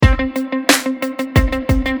Rise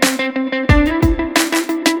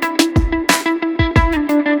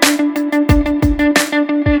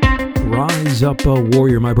up,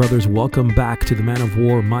 warrior, my brothers. Welcome back to the Man of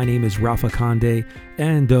War. My name is Rafa Conde,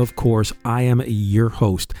 and of course, I am your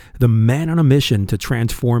host, the man on a mission to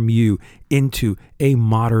transform you into a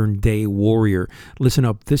modern day warrior. Listen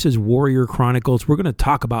up, this is Warrior Chronicles. We're going to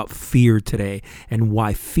talk about fear today and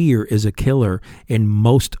why fear is a killer in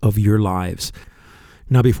most of your lives.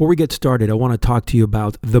 Now, before we get started, I want to talk to you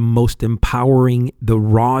about the most empowering, the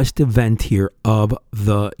rawest event here of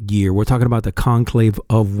the year. We're talking about the Conclave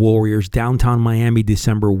of Warriors, downtown Miami,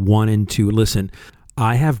 December 1 and 2. Listen,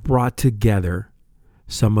 I have brought together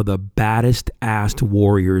some of the baddest assed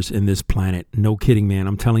warriors in this planet. No kidding, man.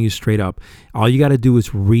 I'm telling you straight up. All you got to do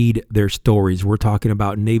is read their stories. We're talking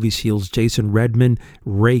about Navy SEALs Jason Redman,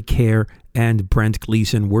 Ray Kerr, and Brent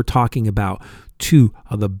Gleason. We're talking about two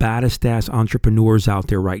of the baddest ass entrepreneurs out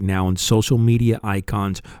there right now and social media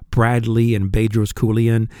icons, Brad Lee and Bedros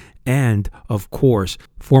Keuilian, and of course,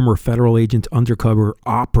 former federal agent undercover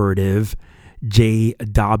operative Jay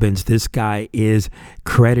Dobbins. This guy is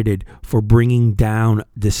credited for bringing down,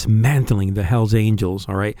 dismantling the Hells Angels,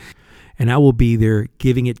 all right? And I will be there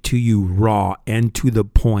giving it to you raw and to the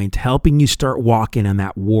point, helping you start walking on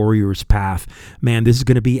that warrior's path. Man, this is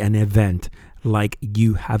going to be an event like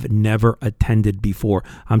you have never attended before.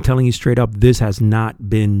 I'm telling you straight up, this has not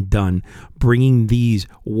been done. Bringing these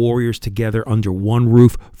warriors together under one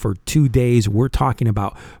roof for 2 days. We're talking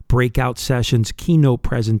about breakout sessions, keynote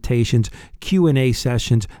presentations, Q&A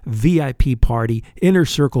sessions, VIP party, inner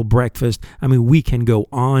circle breakfast. I mean, we can go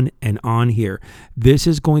on and on here. This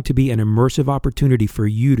is going to be an immersive opportunity for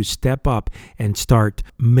you to step up and start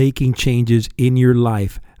making changes in your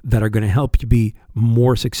life that are going to help you be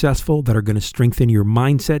more successful, that are going to strengthen your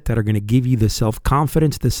mindset, that are going to give you the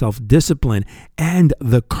self-confidence, the self-discipline, and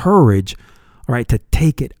the courage, all right, to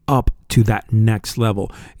take it up to that next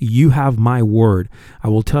level. You have my word. I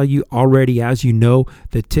will tell you already, as you know,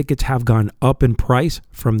 the tickets have gone up in price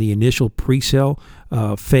from the initial pre-sale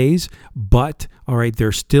phase, but all right,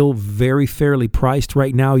 they're still very fairly priced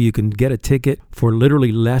right now. You can get a ticket for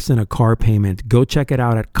literally less than a car payment. Go check it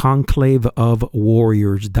out at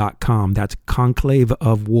conclaveofwarriors.com. That's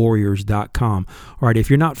conclaveofwarriors.com. All right, if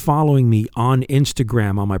you're not following me on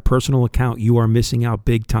Instagram, on my personal account, you are missing out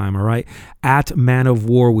big time, all right? At Man of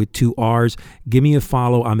War with 2 R's. Give me a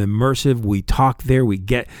follow. I'm immersive. We talk there. We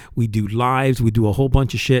do lives. We do a whole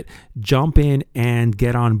bunch of shit. Jump in and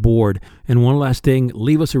get on board. And one last thing,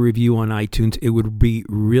 leave us a review on iTunes. It would be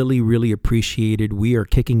really, really appreciated. We are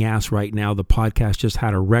kicking ass right now. The podcast just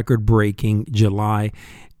had a record-breaking July,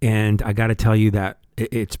 and I got to tell you that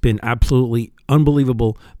it's been absolutely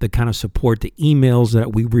unbelievable, the kind of support, the emails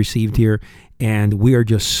that we've received here, and we are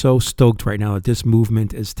just so stoked right now that this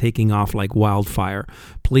movement is taking off like wildfire.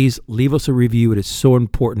 Please leave us a review. It is so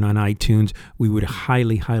important on iTunes. We would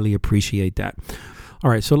highly, highly appreciate that. All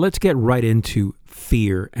right, so let's get right into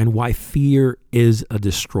fear and why fear is a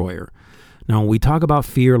destroyer. Now, when we talk about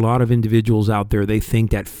fear, a lot of individuals out there, they think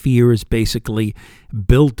that fear is basically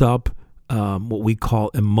built up what we call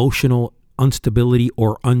emotional instability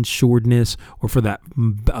or unsureness, or for that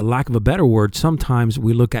lack of a better word, sometimes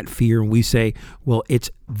we look at fear and we say, well, it's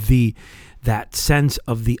that sense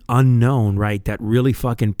of the unknown, right? That really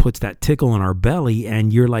fucking puts that tickle in our belly,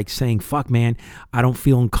 and you're like saying, fuck, man, I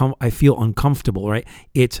feel uncomfortable, right?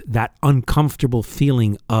 It's that uncomfortable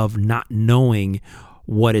feeling of not knowing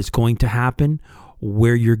what is going to happen,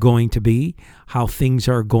 where you're going to be, how things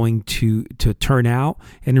are going to turn out.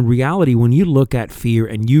 And in reality, when you look at fear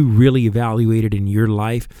and you really evaluate it in your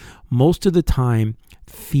life, most of the time,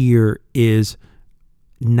 fear is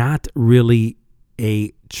not really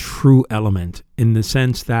a true element, in the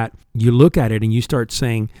sense that you look at it and you start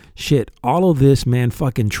saying, shit, all of this, man,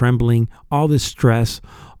 fucking trembling, all this stress,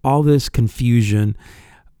 all this confusion,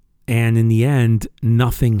 and in the end,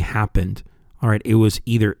 nothing happened. All right, it was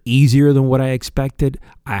either easier than what I expected.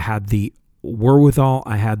 I had the wherewithal,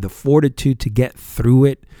 I had the fortitude to get through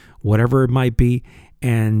it, whatever it might be.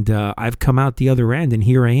 And I've come out the other end, and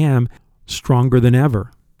here I am, stronger than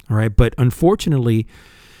ever. All right, but unfortunately,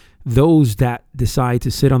 those that decide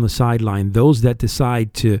to sit on the sideline, those that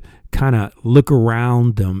decide to kind of look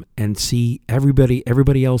around them and see everybody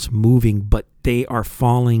else moving, but they are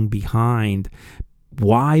falling behind.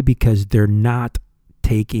 Why? Because they're not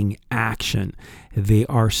taking action. They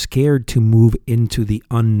are scared to move into the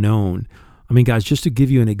unknown. I mean, guys, just to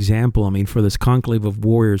give you an example, I mean, for this Conclave of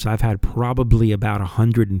Warriors, I've had probably about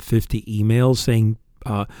 150 emails saying,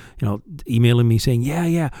 emailing me saying,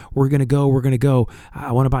 yeah, we're going to go.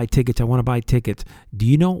 I want to buy tickets. Do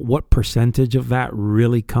you know what percentage of that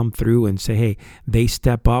really come through and say, hey, they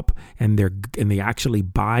step up and they actually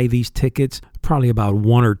buy these tickets? Probably about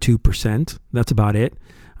 1 or 2%. That's about it.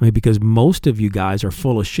 I mean, because most of you guys are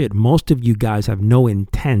full of shit. Most of you guys have no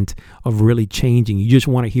intent of really changing. You just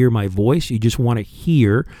want to hear my voice. You just want to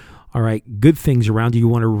hear, all right, good things around you. You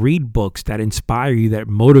want to read books that inspire you, that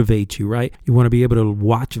motivate you, right? You want to be able to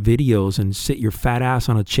watch videos and sit your fat ass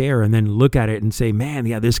on a chair and then look at it and say, man,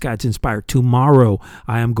 yeah, this guy's inspired. Tomorrow,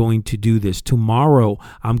 I am going to do this. Tomorrow,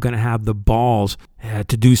 I'm going to have the balls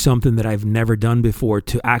to do something that I've never done before,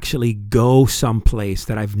 to actually go someplace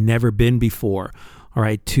that I've never been before. All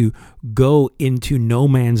right, to go into no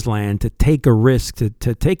man's land, to take a risk, to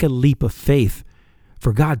take a leap of faith.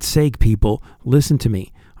 For God's sake, people, listen to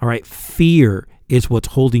me. All right, fear is what's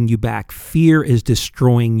holding you back. Fear is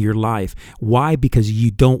destroying your life. Why? Because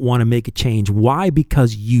you don't want to make a change. Why?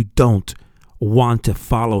 Because you don't want to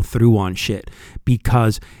follow through on shit.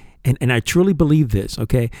 Because, and I truly believe this,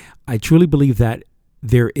 okay? I truly believe that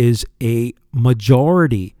there is a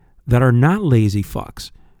majority that are not lazy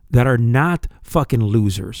fucks, that are not fucking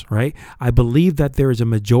losers, right? I believe that there is a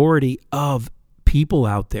majority of people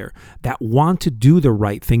out there that want to do the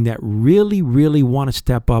right thing, that really, really want to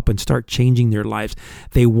step up and start changing their lives.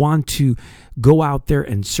 They want to go out there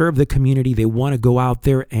and serve the community. They want to go out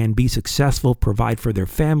there and be successful, provide for their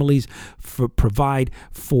families, provide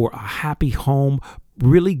for a happy home,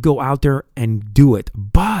 really go out there and do it.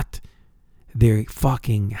 But they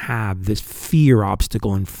fucking have this fear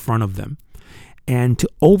obstacle in front of them. And to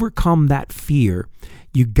overcome that fear,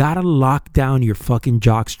 you got to lock down your fucking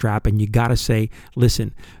jockstrap and you got to say,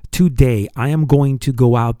 listen, today I am going to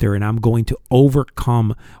go out there and I'm going to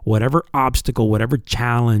overcome whatever obstacle, whatever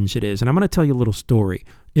challenge it is. And I'm going to tell you a little story.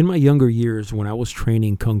 In my younger years when I was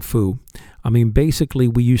training Kung Fu, I mean, basically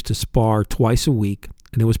we used to spar twice a week.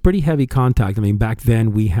 And it was pretty heavy contact. I mean, back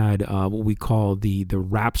then we had what we call the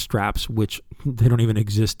wrap straps, which they don't even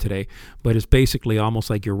exist today. But it's basically almost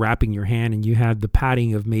like you're wrapping your hand and you had the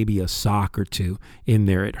padding of maybe a sock or two in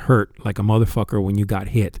there. It hurt like a motherfucker when you got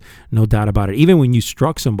hit. No doubt about it. Even when you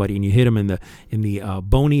struck somebody and you hit them in the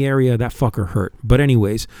bony area, that fucker hurt. But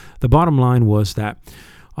anyways, the bottom line was that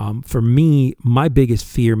for me, my biggest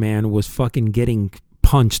fear, man, was fucking getting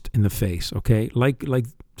punched in the face. Okay, like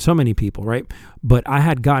so many people, right? But I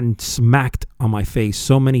had gotten smacked on my face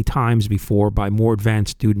so many times before by more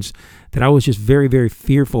advanced students that I was just very, very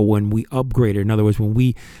fearful when we upgraded. In other words, when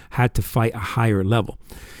we had to fight a higher level.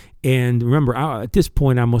 And remember, at this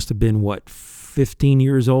point, I must have been, 15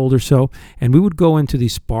 years old or so. And we would go into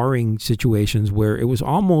these sparring situations where it was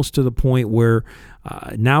almost to the point where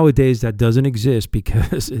nowadays that doesn't exist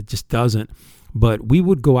because it just doesn't. But we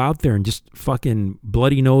would go out there and just fucking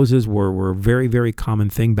bloody noses were a very, very common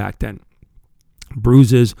thing back then.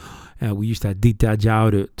 Bruises. We used to have Dit Da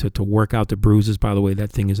Jiao to work out the bruises. By the way, that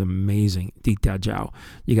thing is amazing. Dit Da Jiao.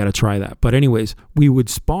 You got to try that. But anyways, we would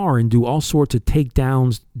spar and do all sorts of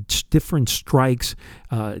takedowns, different strikes,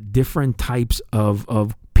 different types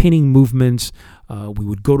of pinning movements. We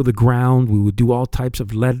would go to the ground. We would do all types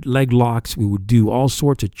of leg locks. We would do all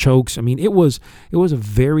sorts of chokes. I mean, it was a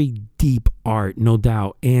very deep art, no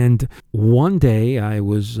doubt. And one day I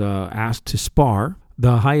was asked to spar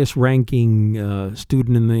the highest ranking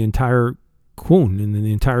student in the entire Kwoon, in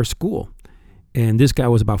the entire school. And this guy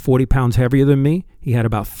was about 40 pounds heavier than me. He had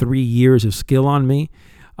about 3 years of skill on me.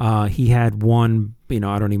 He had won, I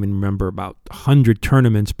don't even remember, about 100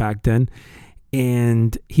 tournaments back then.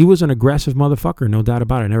 And he was an aggressive motherfucker, no doubt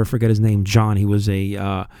about it. I never forget his name, John. He was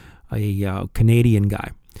a Canadian guy.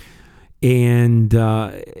 And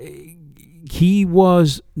he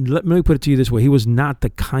was, let me put it to you this way, he was not the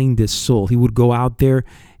kindest soul. He would go out there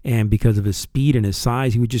and because of his speed and his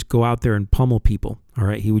size, he would just go out there and pummel people. All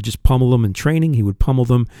right. He would just pummel them in training. He would pummel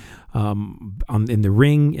them in the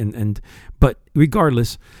ring. But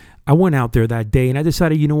regardless, I went out there that day and I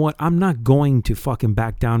decided, you know what? I'm not going to fucking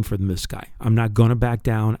back down from this guy. I'm not going to back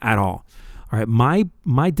down at all. All right.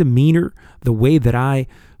 My demeanor, the way that I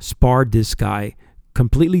sparred this guy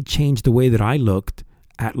completely changed the way that I looked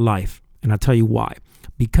at life. And I'll tell you why.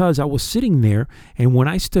 Because I was sitting there and when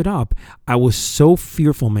I stood up, I was so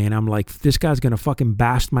fearful, man. I'm like, this guy's going to fucking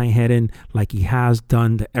bash my head in like he has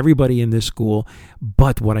done to everybody in this school.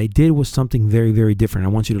 But what I did was something very, very different.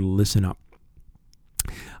 I want you to listen up.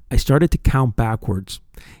 I started to count backwards.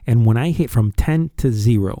 And when I hit from 10 to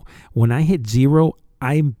 0, when I hit 0,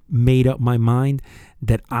 I made up my mind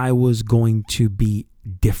that I was going to be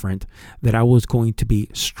different, that I was going to be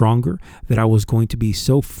stronger, that I was going to be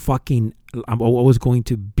I was going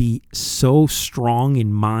to be so strong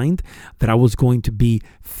in mind, that I was going to be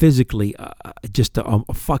physically just a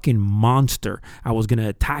fucking monster. I was going to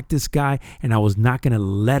attack this guy, and I was not going to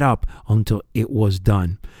let up until it was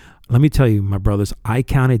done. Let me tell you, my brothers, I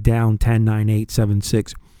counted down 10, 9, 8, 7,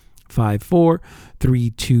 6, 5, 4, 3,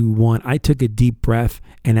 2, 1. I took a deep breath,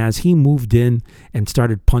 and as he moved in and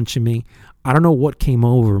started punching me, I don't know what came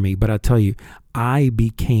over me, but I'll tell you, I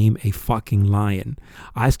became a fucking lion.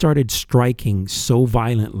 I started striking so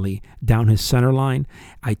violently down his center line.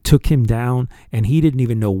 I took him down, and he didn't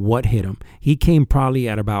even know what hit him. He came probably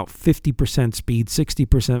at about 50% speed,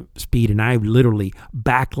 60% speed, and I literally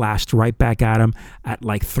backlashed right back at him at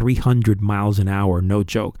like 300 miles an hour. No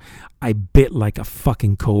joke. I bit like a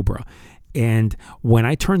fucking cobra. And when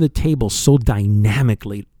I turned the table so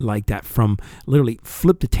dynamically like that, from literally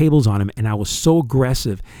flip the tables on him, and I was so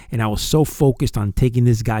aggressive and I was so focused on taking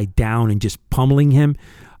this guy down and just pummeling him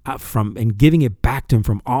and giving it back to him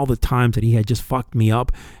from all the times that he had just fucked me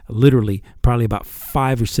up, literally probably about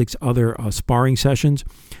 5 or 6 other sparring sessions,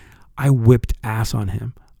 I whipped ass on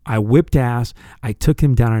him. I whipped ass. I took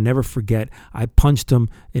him down. I never forget. I punched him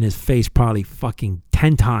in his face probably fucking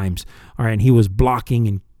 10 times. All right. And he was blocking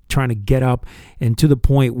and trying to get up, and to the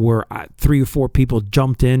point where 3 or 4 people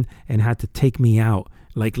jumped in and had to take me out,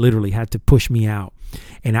 like literally had to push me out.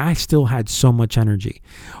 And I still had so much energy.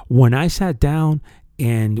 When I sat down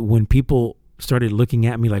and when people started looking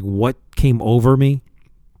at me like what came over me,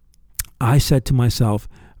 I said to myself,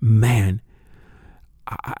 man,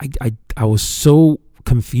 I was so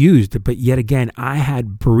confused, but yet again, I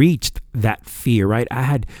had breached that fear, right? I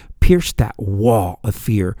had pierced that wall of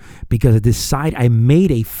fear because I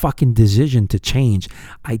made a fucking decision to change.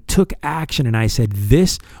 I took action, and I said,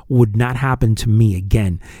 this would not happen to me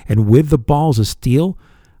again. And with the balls of steel,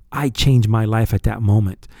 I changed my life at that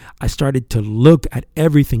moment. I started to look at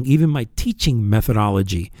everything, even my teaching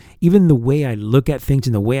methodology, even the way I look at things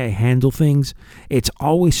and the way I handle things. It's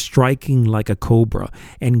always striking like a cobra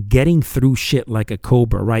and getting through shit like a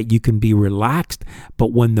cobra, right? You can be relaxed,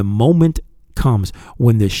 but when the moment comes,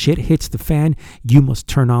 when the shit hits the fan, you must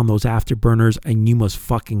turn on those afterburners and you must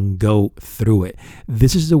fucking go through it.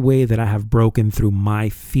 This is the way that I have broken through my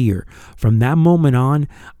fear. From that moment on,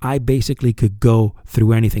 I basically could go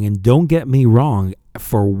through anything. And don't get me wrong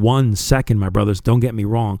for 1 second, my brothers, don't get me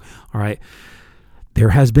wrong. All right. There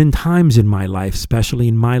has been times in my life, especially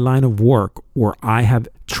in my line of work, where I have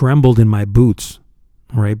trembled in my boots.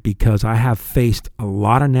 All right, because I have faced a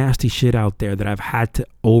lot of nasty shit out there that I've had to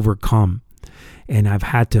overcome. And I've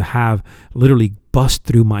had to have literally bust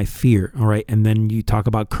through my fear. All right. And then you talk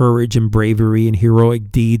about courage and bravery and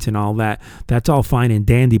heroic deeds and all that. That's all fine and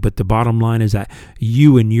dandy. But the bottom line is that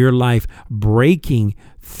you in your life breaking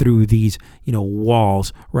through these,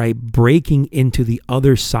 walls, right? Breaking into the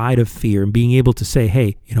other side of fear and being able to say,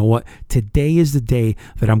 hey, you know what? Today is the day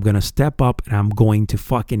that I'm going to step up and I'm going to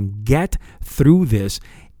fucking get through this.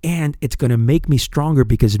 And it's going to make me stronger,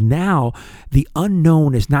 because now the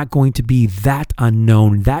unknown is not going to be that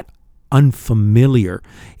unknown, that unfamiliar.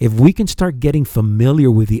 If we can start getting familiar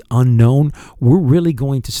with the unknown, we're really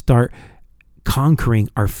going to start conquering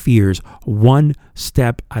our fears one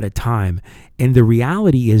step at a time. And the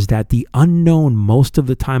reality is that the unknown most of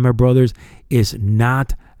the time, my brothers, is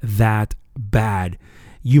not that bad.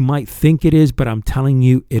 You might think it is, but I'm telling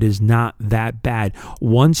you, it is not that bad.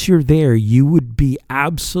 Once you're there, you would be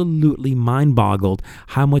absolutely mind-boggled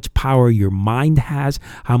how much power your mind has,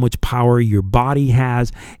 how much power your body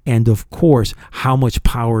has, and of course, how much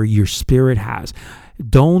power your spirit has.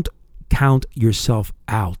 Don't count yourself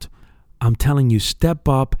out. I'm telling you, step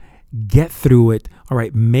up, get through it. All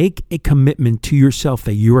right, make a commitment to yourself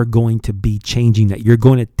that you are going to be changing, that you're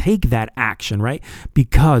going to take that action, right?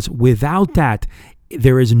 Because without that,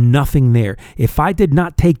 there is nothing there. If I did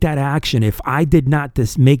not take that action, if I did not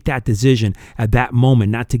make that decision at that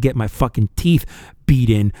moment, not to get my fucking teeth beat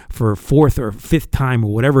in for 4th or 5th time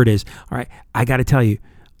or whatever it is, all right, I got to tell you,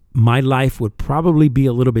 my life would probably be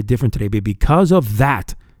a little bit different today. But because of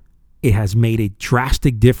that, it has made a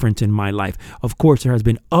drastic difference in my life. Of course, there has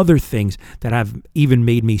been other things that have even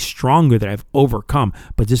made me stronger that I've overcome.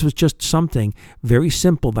 But this was just something very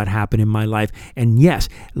simple that happened in my life. And yes,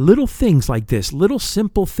 little things like this, little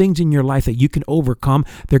simple things in your life that you can overcome,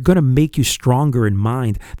 they're going to make you stronger in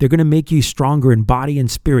mind. They're going to make you stronger in body and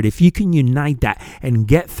spirit. If you can unite that and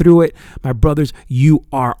get through it, my brothers, you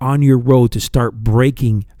are on your road to start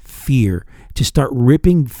breaking fear, to start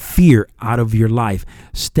ripping fear out of your life.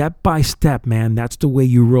 Step by step, man. That's the way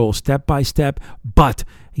you roll. Step by step. But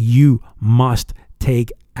you must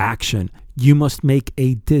take action. You must make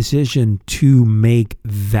a decision to make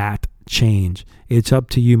that change. It's up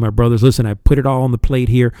to you, my brothers. Listen, I put it all on the plate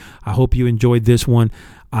here. I hope you enjoyed this one.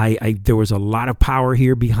 There was a lot of power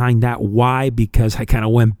here behind that. Why? Because I kind of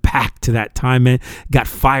went back to that time and got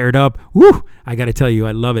fired up. Woo! I got to tell you,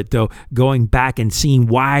 I love it though. Going back and seeing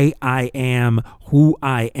why I am who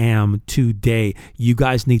I am today. You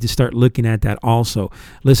guys need to start looking at that also.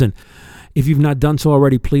 Listen, if you've not done so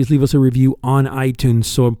already, please leave us a review on iTunes.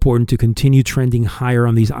 So important to continue trending higher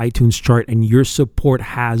on these iTunes chart, and your support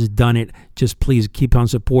has done it. Just please keep on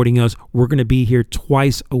supporting us. We're going to be here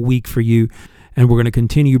twice a week for you. And we're going to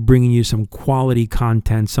continue bringing you some quality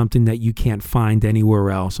content, something that you can't find anywhere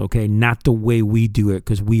else, okay? Not the way we do it,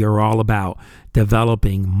 because we are all about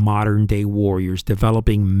developing modern day warriors,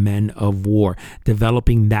 developing men of war,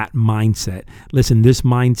 developing that mindset. Listen, this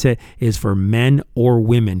mindset is for men or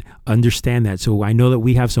women. Understand that. So I know that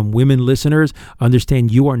we have some women listeners.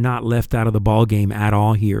 Understand you are not left out of the ball game at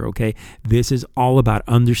all here, okay? This is all about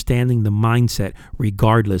understanding the mindset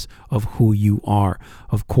regardless of who you are.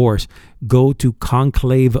 Of course, go to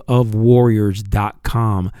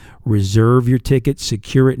conclaveofwarriors.com. Reserve your ticket,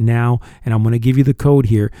 secure it now, and I'm going to give you the code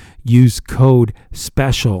here. Use code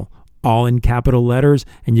SPECIAL, all in capital letters,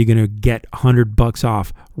 and you're going to get $100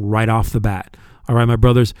 off right off the bat. All right, my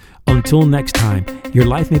brothers, until next time, your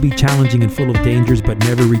life may be challenging and full of dangers, but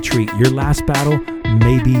never retreat. Your last battle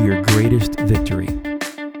may be your greatest victory.